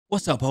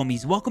What's up,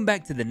 homies? Welcome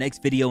back to the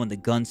next video in the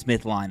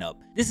Gunsmith lineup.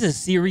 This is a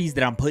series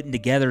that I'm putting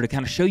together to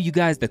kind of show you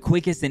guys the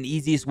quickest and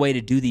easiest way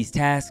to do these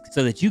tasks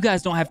so that you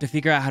guys don't have to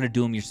figure out how to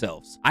do them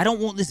yourselves. I don't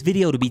want this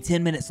video to be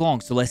 10 minutes long,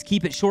 so let's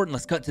keep it short and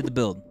let's cut to the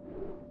build.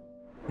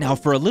 Now,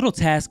 for a little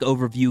task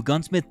overview,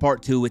 Gunsmith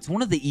Part 2, it's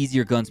one of the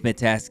easier Gunsmith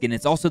tasks, and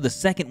it's also the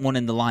second one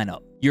in the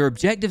lineup. Your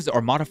objectives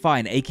are modify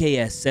an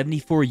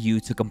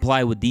AKS-74U to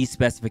comply with these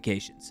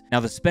specifications. Now,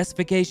 the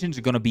specifications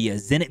are going to be a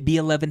Zenit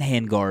B11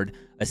 handguard,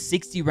 a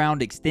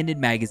 60-round extended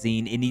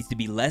magazine, it needs to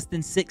be less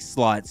than 6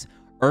 slots,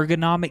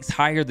 ergonomics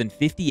higher than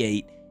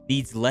 58,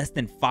 needs less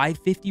than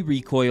 550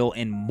 recoil,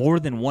 and more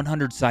than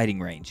 100 sighting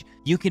range.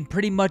 You can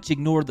pretty much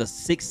ignore the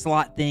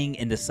 6-slot thing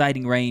and the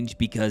sighting range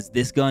because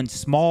this gun's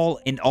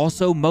small, and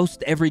also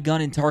most every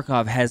gun in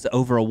Tarkov has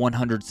over a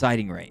 100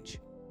 sighting range.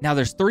 Now,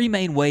 there's 3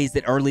 main ways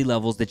at early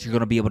levels that you're going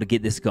to be able to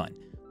get this gun.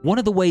 One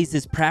of the ways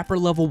is Prapor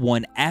level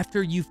 1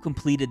 after you've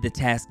completed the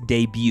task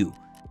Debut.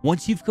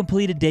 Once you've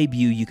completed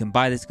Debut, you can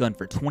buy this gun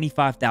for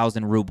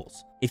 25,000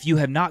 rubles. If you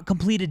have not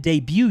completed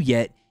Debut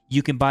yet,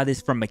 you can buy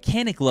this from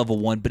Mechanic level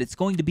 1, but it's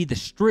going to be the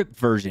stripped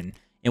version.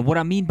 And what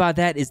I mean by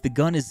that is the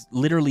gun is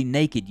literally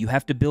naked. You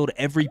have to build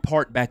every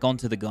part back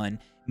onto the gun,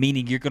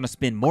 meaning you're going to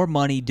spend more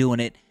money doing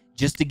it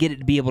just to get it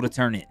to be able to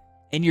turn in.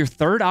 And your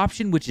third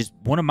option, which is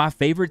one of my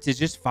favorites, is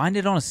just find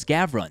it on a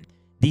scav run.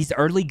 These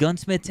early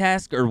gunsmith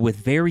tasks are with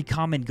very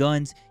common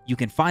guns. You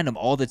can find them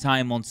all the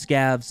time on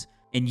scavs.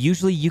 And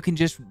usually you can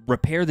just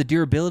repair the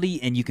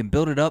durability and you can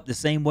build it up the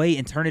same way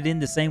and turn it in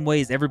the same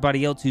way as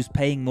everybody else who's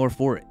paying more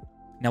for it.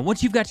 Now,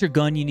 once you've got your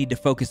gun, you need to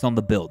focus on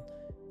the build.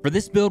 For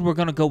this build, we're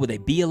going to go with a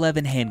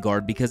B11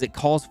 handguard because it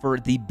calls for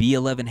the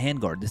B11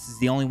 handguard. This is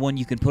the only one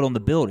you can put on the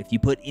build. If you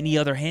put any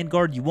other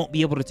handguard, you won't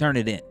be able to turn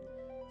it in.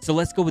 So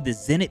let's go with the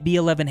Zenit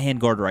B11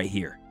 handguard right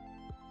here.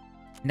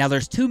 Now,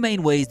 there's 2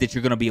 main ways that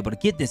you're going to be able to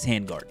get this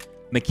handguard.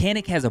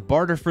 Mechanic has a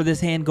barter for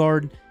this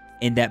handguard,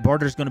 and that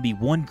barter is going to be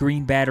 1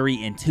 green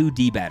battery and 2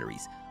 D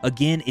batteries.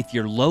 Again, if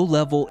you're low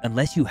level,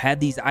 unless you have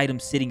these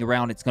items sitting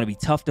around, it's going to be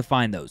tough to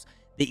find those.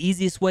 The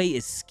easiest way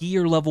is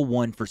Skier level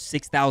 1 for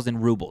 6,000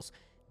 rubles.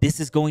 This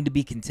is going to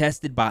be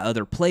contested by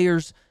other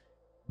players.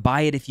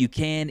 Buy it if you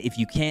can. If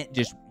you can't,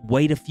 just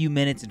wait a few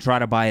minutes and try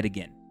to buy it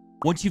again.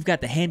 Once you've got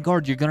the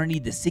handguard, you're going to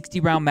need the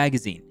 60-round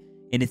magazine.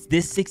 And it's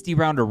this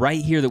 60-rounder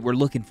right here that we're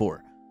looking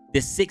for.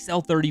 This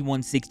 6L31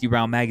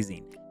 60-round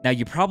magazine. Now,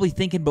 you're probably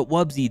thinking, but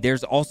Wubbziee,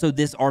 there's also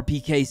this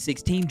RPK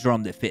 16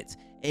 drum that fits.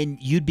 And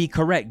you'd be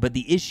correct, but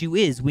the issue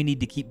is we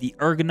need to keep the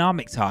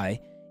ergonomics high.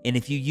 And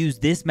if you use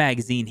this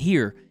magazine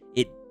here,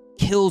 it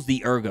kills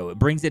the ergo. It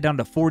brings it down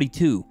to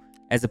 42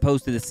 as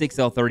opposed to the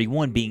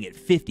 6L31 being at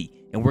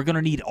 50. And we're going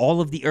to need all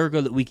of the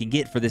ergo that we can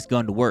get for this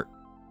gun to work.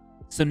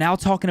 So now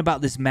talking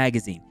about this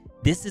magazine.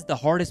 This is the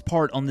hardest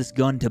part on this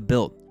gun to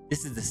build.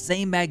 This is the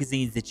same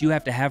magazines that you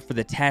have to have for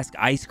the task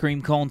ice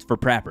cream cones for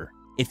Prapor.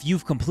 If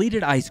you've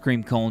completed ice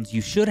cream cones,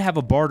 you should have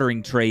a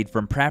bartering trade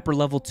from Prapor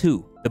level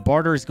 2. The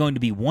barter is going to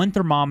be 1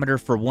 thermometer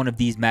for one of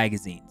these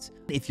magazines.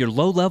 If you're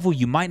low level,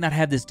 you might not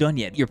have this done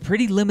yet. You're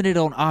pretty limited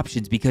on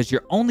options because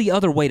your only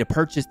other way to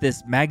purchase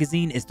this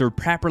magazine is through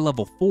Prapor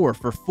level 4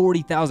 for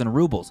 40,000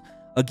 rubles.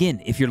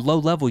 Again, if you're low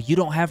level, you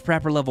don't have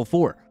Prapor level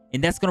 4.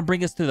 And that's going to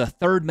bring us to the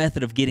third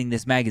method of getting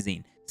this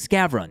magazine,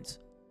 scav runs.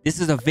 This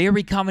is a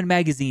very common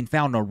magazine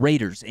found on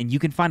raiders, and you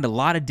can find a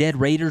lot of dead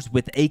raiders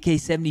with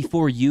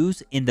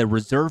AK-74Us in the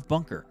reserve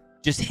bunker.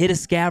 Just hit a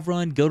scav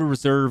run, go to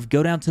reserve,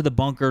 go down to the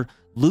bunker,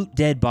 loot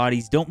dead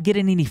bodies, don't get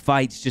in any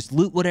fights, just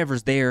loot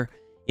whatever's there.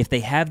 If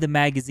they have the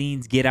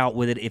magazines, get out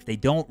with it. If they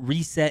don't,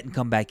 reset and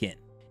come back in.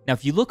 Now,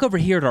 if you look over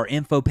here at our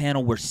info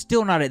panel, we're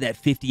still not at that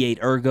 58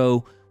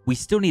 ergo. We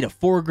still need a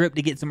foregrip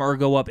to get some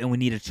ergo up, and we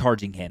need a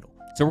charging handle.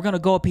 So we're going to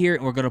go up here,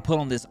 and we're going to put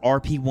on this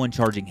RP1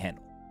 charging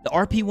handle. The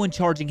RP1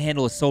 charging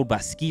handle is sold by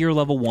Skier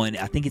level 1.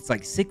 I think it's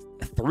like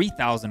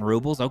 3,000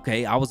 rubles.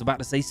 Okay, I was about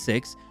to say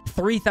 6.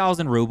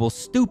 3,000 rubles,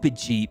 stupid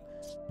cheap.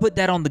 Put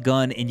that on the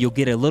gun and you'll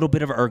get a little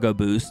bit of ergo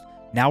boost.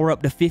 Now we're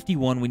up to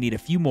 51. We need a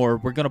few more.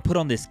 We're going to put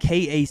on this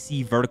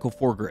KAC vertical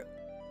foregrip.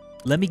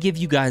 Let me give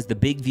you guys the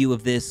big view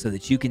of this so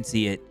that you can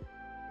see it.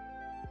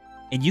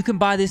 And you can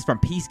buy this from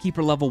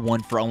Peacekeeper level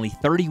 1 for only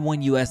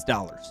 31 US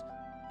dollars.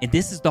 And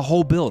this is the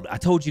whole build. I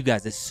told you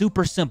guys, it's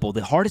super simple.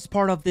 The hardest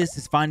part of this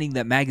is finding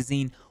that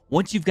magazine.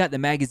 Once you've got the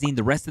magazine,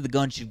 the rest of the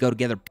gun should go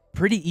together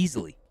pretty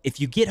easily.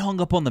 If you get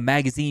hung up on the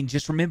magazine,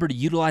 just remember to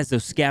utilize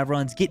those scav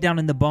runs, get down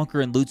in the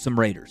bunker, and loot some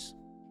raiders.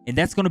 And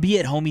that's going to be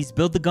it, homies.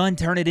 Build the gun,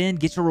 turn it in,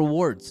 get your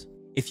rewards.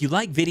 If you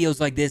like videos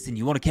like this and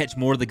you want to catch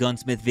more of the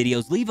Gunsmith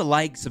videos, leave a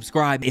like,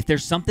 subscribe. If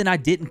there's something I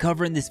didn't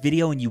cover in this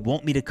video and you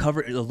want me to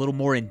cover it a little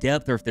more in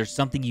depth, or if there's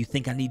something you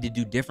think I need to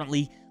do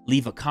differently,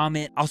 leave a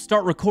comment. I'll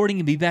start recording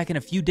and be back in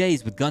a few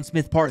days with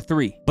Gunsmith Part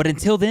 3. But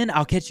until then,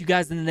 I'll catch you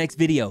guys in the next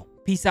video.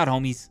 Peace out,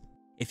 homies.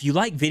 If you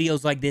like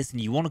videos like this and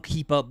you want to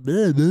keep up,